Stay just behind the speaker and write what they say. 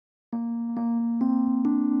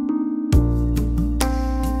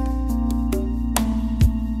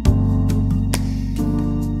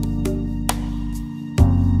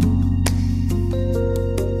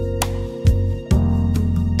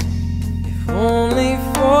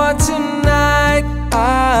for tonight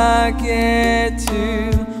I get to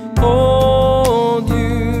hold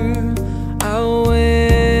you. I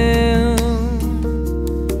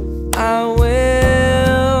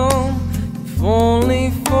will, if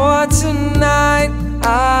only for tonight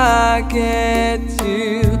I get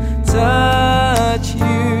to touch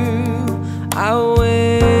you. I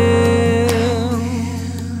will,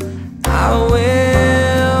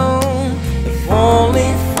 if only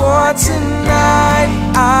for tonight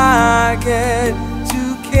I get to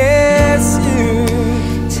kiss you.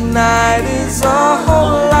 Tonight is a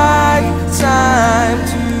whole lifetime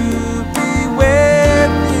to be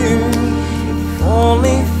with you. If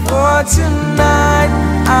only for tonight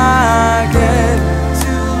I get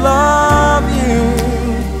to love you.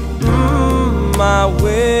 I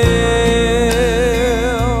will.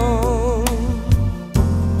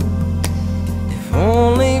 If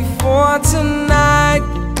only for tonight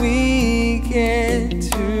we get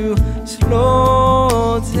to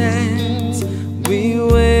slow dance. We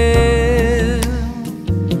will,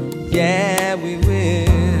 yeah we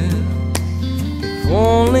will. If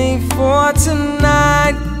only for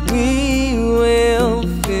tonight we will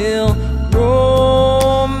feel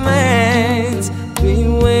romance. We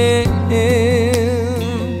will,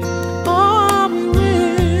 oh we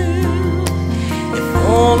will. If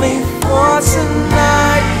only for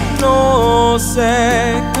tonight, no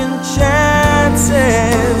second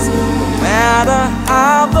chances. No matter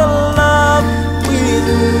how the love we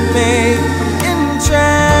make in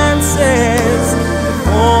trances. If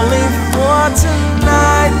only for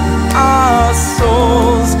tonight, our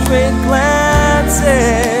souls trade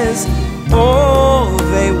glances. Oh,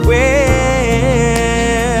 they will,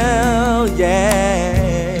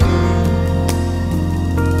 yeah.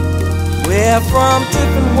 We're from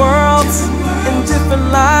different worlds and different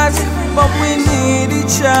lives, but we need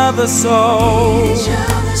each other so.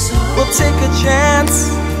 We'll take a chance,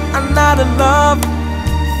 I'm not in love.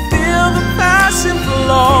 Feel the passion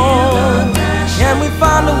flow. Can we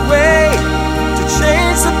find a way to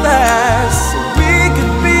change the past so we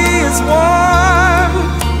could be as one?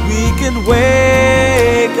 We could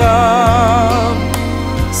wake up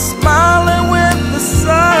smiling with the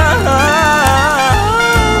sun.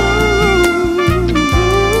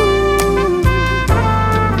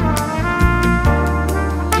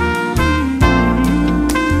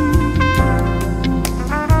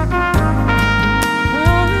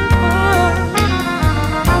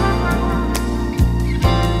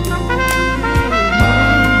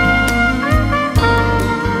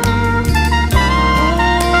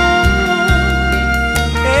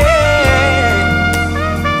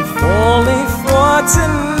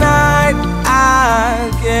 Tonight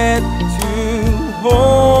I get to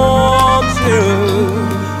hold you.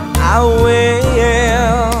 I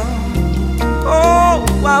will, oh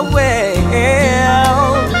I will.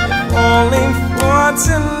 Only for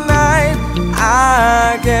tonight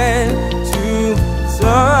I get to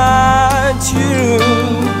touch you.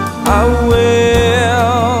 I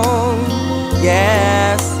will,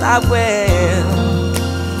 yes I will.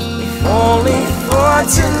 If only for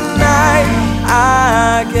tonight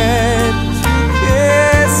I get to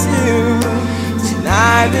kiss you.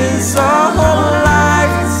 Tonight is a whole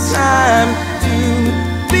lifetime to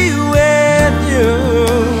be with you.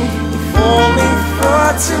 If only for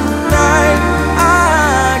tonight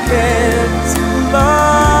I get to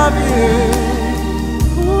love you.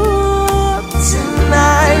 Ooh,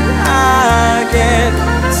 tonight I get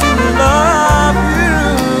to love you.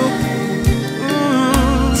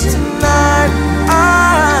 Tonight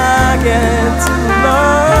I get to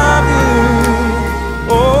love you.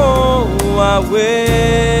 Oh, I will.